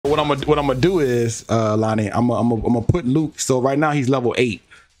what I'm gonna do is, Lonnie, I'm gonna put Luke. So right now he's level 8.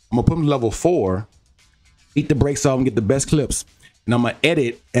 I'm gonna put him to level 4. Beat the brakes off and get the best clips, and I'm gonna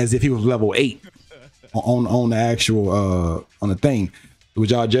edit as if he was level 8 on the actual on the thing.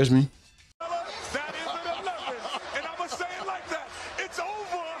 Would y'all judge me? That is an 11, and I'm gonna say it like that. It's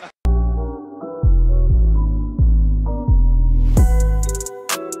over.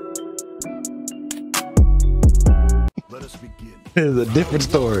 Let us begin. It's a different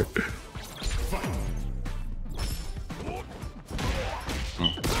story.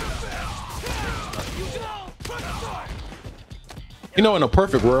 You know, in a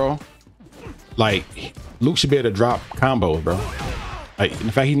perfect world, like Luke should be able to drop combos, bro. Like,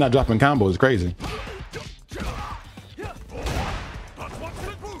 in fact, he's not dropping combos. It's crazy.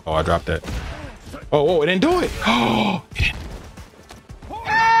 Oh, I dropped that. Oh, it didn't do it. Oh, it didn't.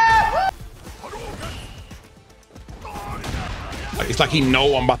 It's like he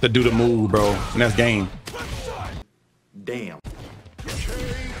know I'm about to do the move, bro. And that's game. Damn.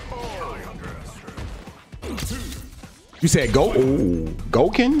 You said go? Ooh,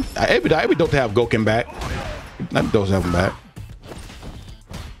 Goken? It'd be dope to have Goken back. That'd be dope to have him back.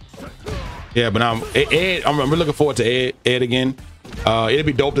 Yeah, but I'm really looking forward to Ed again. It'd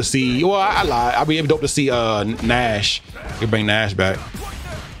be dope to see. Well, I lied. It'd be dope to see Nash. You bring Nash back.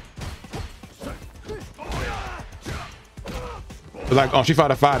 But like on Street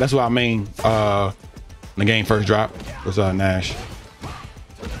Fighter 5, that's what I mean. When the game first dropped was Nash.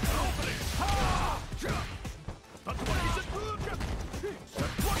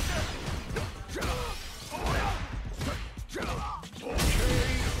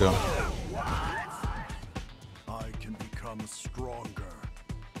 Go. I can become stronger.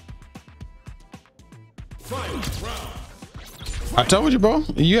 I told you, bro.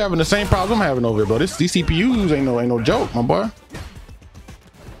 You having the same problem I'm having over here, bro. These CPUs ain't no joke, my boy.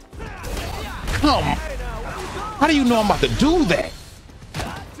 Come. How do you know I'm about to do that?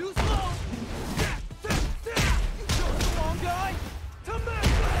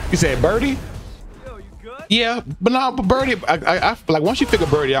 You said Birdie? Yeah, but no, but Birdie, I like once you figure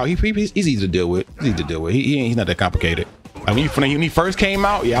Birdie out, he's easy to deal with. He's easy to deal with. He's not that complicated. Like when he first came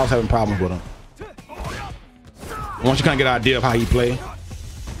out, yeah, I was having problems with him. Once you kind of get an idea of how he play,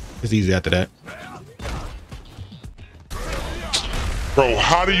 it's easy after that. Bro,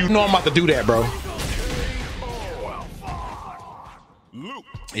 how do you know I'm about to do that, bro?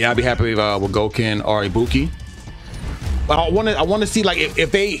 Yeah, I'd be happy with Goken or Ibuki. But I want to see like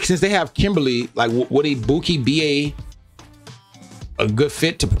if they, since they have Kimberly, like would Ibuki be a good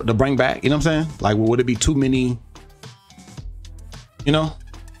fit to bring back? You know what I'm saying? Like would it be too many? You know?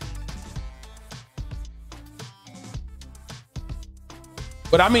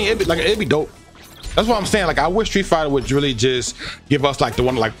 But I mean, it'd be dope. That's what I'm saying. Like I wish Street Fighter would really just give us like the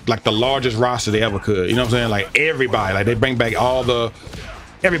one like the largest roster they ever could. You know what I'm saying? Like everybody, like they bring back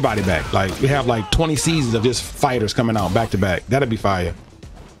everybody back. Like we have like 20 seasons of just fighters coming out back to back. That'd be fire.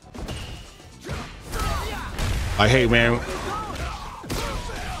 Like, hey man.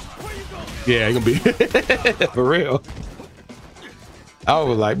 Yeah, you're gonna be for real. I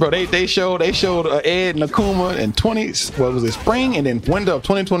was like, bro, they showed Ed and Akuma in what was it, spring and then winter of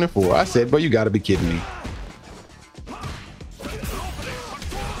 2024. I said, bro, you gotta be kidding me.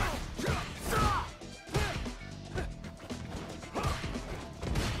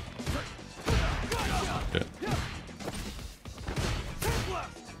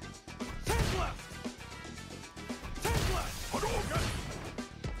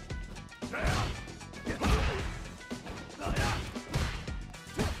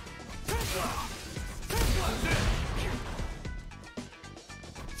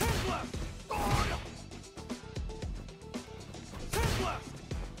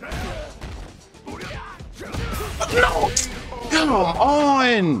 No, come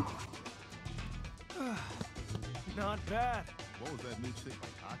on. Not bad. What was that new chick?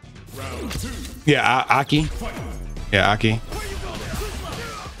 Round 2. Yeah, Aki. Yeah, Aki.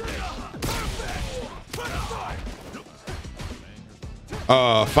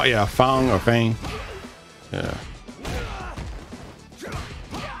 Yeah, Fang or Fang. Yeah.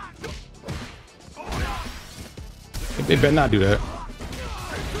 They better not do that.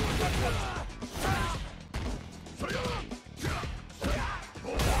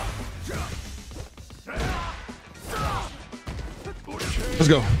 Let's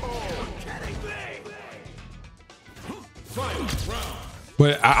go.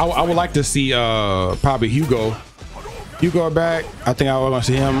 But I would like to see probably Hugo back. I think I want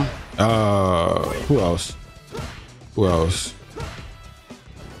to see him. Who else?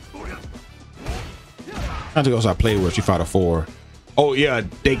 I think else I played with Street Fighter 4. Oh yeah,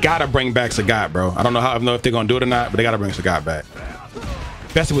 they gotta bring back Sagat, bro. I don't know if they're gonna do it or not, but they gotta bring Sagat back.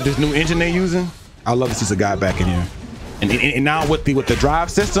 Especially with this new engine they're using. I'd love to see Sagat back in here. And now with the drive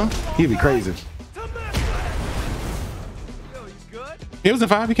system, he'd be crazy. He was in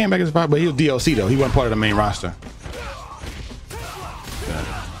 5. He came back as 5, but he was DLC though. He wasn't part of the main roster. Yeah.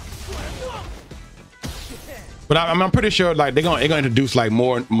 But I'm pretty sure like they're gonna introduce like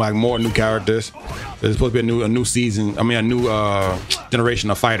more new characters. There's supposed to be a new season. I mean a new generation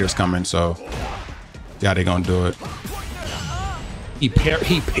of fighters coming. So yeah, they're gonna do it. He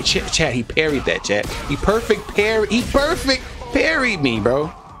parried that, chat. He perfect parried me,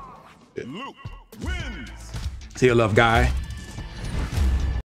 bro. See you, love guy.